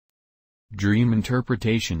Dream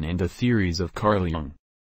Interpretation and the Theories of Carl Jung.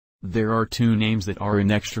 There are two names that are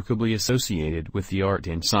inextricably associated with the art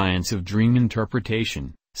and science of dream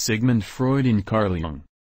interpretation, Sigmund Freud and Carl Jung.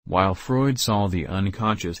 While Freud saw the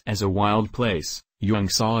unconscious as a wild place, Jung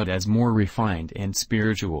saw it as more refined and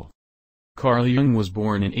spiritual. Carl Jung was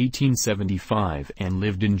born in 1875 and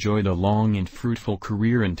enjoyed a long and fruitful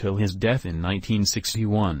career until his death in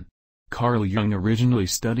 1961. Carl Jung originally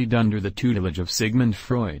studied under the tutelage of Sigmund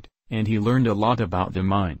Freud, and he learned a lot about the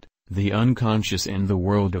mind, the unconscious and the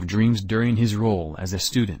world of dreams during his role as a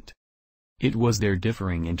student. It was their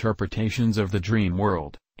differing interpretations of the dream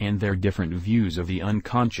world, and their different views of the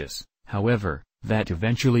unconscious, however, that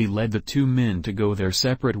eventually led the two men to go their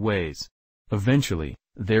separate ways. Eventually,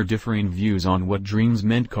 their differing views on what dreams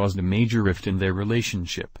meant caused a major rift in their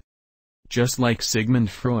relationship. Just like Sigmund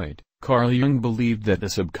Freud, Carl Jung believed that the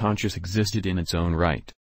subconscious existed in its own right.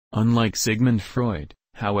 Unlike Sigmund Freud,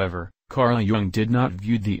 however, Carl Jung did not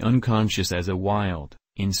view the unconscious as a wild,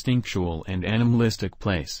 instinctual and animalistic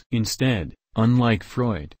place. Instead, unlike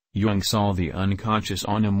Freud, Jung saw the unconscious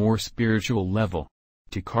on a more spiritual level.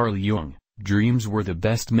 To Carl Jung, dreams were the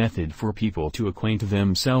best method for people to acquaint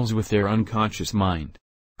themselves with their unconscious mind.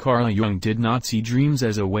 Carl Jung did not see dreams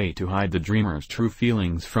as a way to hide the dreamer's true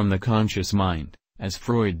feelings from the conscious mind, as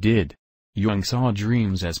Freud did. Jung saw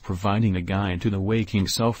dreams as providing a guide to the waking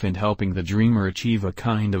self and helping the dreamer achieve a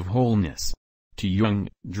kind of wholeness. To Jung,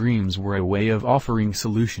 dreams were a way of offering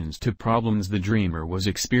solutions to problems the dreamer was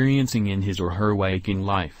experiencing in his or her waking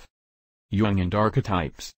life. Jung and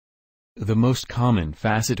archetypes. The most common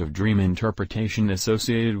facet of dream interpretation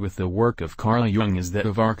associated with the work of Carl Jung is that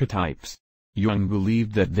of archetypes. Jung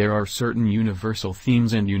believed that there are certain universal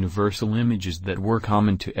themes and universal images that were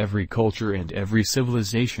common to every culture and every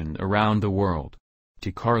civilization around the world.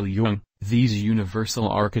 To Carl Jung, these universal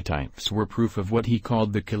archetypes were proof of what he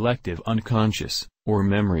called the collective unconscious, or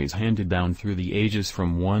memories handed down through the ages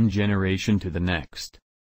from one generation to the next.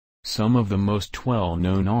 Some of the most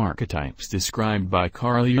well-known archetypes described by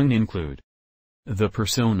Carl Jung include the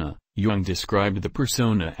persona. Jung described the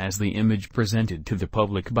persona as the image presented to the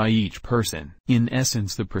public by each person. In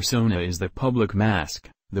essence, the persona is the public mask,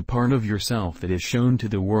 the part of yourself that is shown to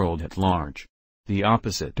the world at large. The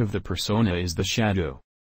opposite of the persona is the shadow.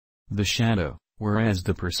 The shadow, whereas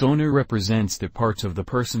the persona represents the parts of the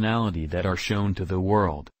personality that are shown to the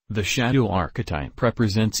world, the shadow archetype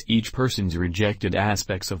represents each person's rejected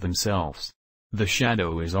aspects of themselves. The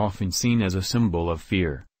shadow is often seen as a symbol of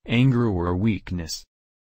fear, anger or weakness.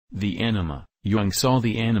 The anima. Jung saw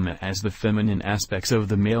the anima as the feminine aspects of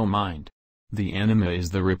the male mind. The anima is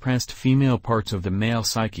the repressed female parts of the male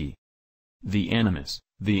psyche. The animus.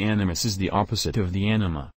 The animus is the opposite of the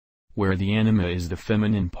anima. Where the anima is the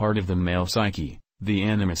feminine part of the male psyche, the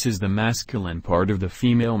animus is the masculine part of the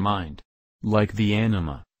female mind. Like the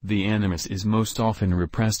animus is most often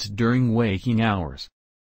repressed during waking hours.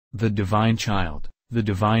 The divine child. The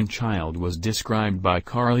divine child was described by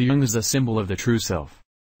Carl Jung as a symbol of the true self.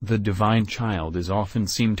 The divine child is often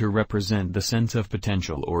seen to represent the sense of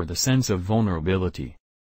potential or the sense of vulnerability.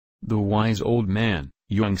 The wise old man.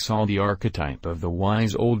 Jung saw the archetype of the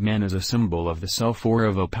wise old man as a symbol of the self or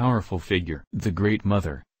of a powerful figure. The great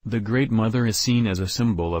mother. The great mother is seen as a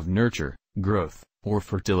symbol of nurture, growth, or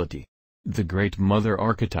fertility. The great mother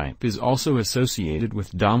archetype is also associated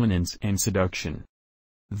with dominance and seduction.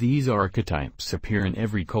 These archetypes appear in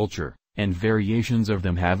every culture, and variations of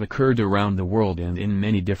them have occurred around the world and in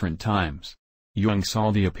many different times. Jung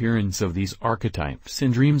saw the appearance of these archetypes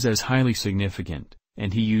in dreams as highly significant,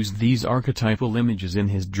 and he used these archetypal images in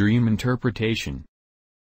his dream interpretation.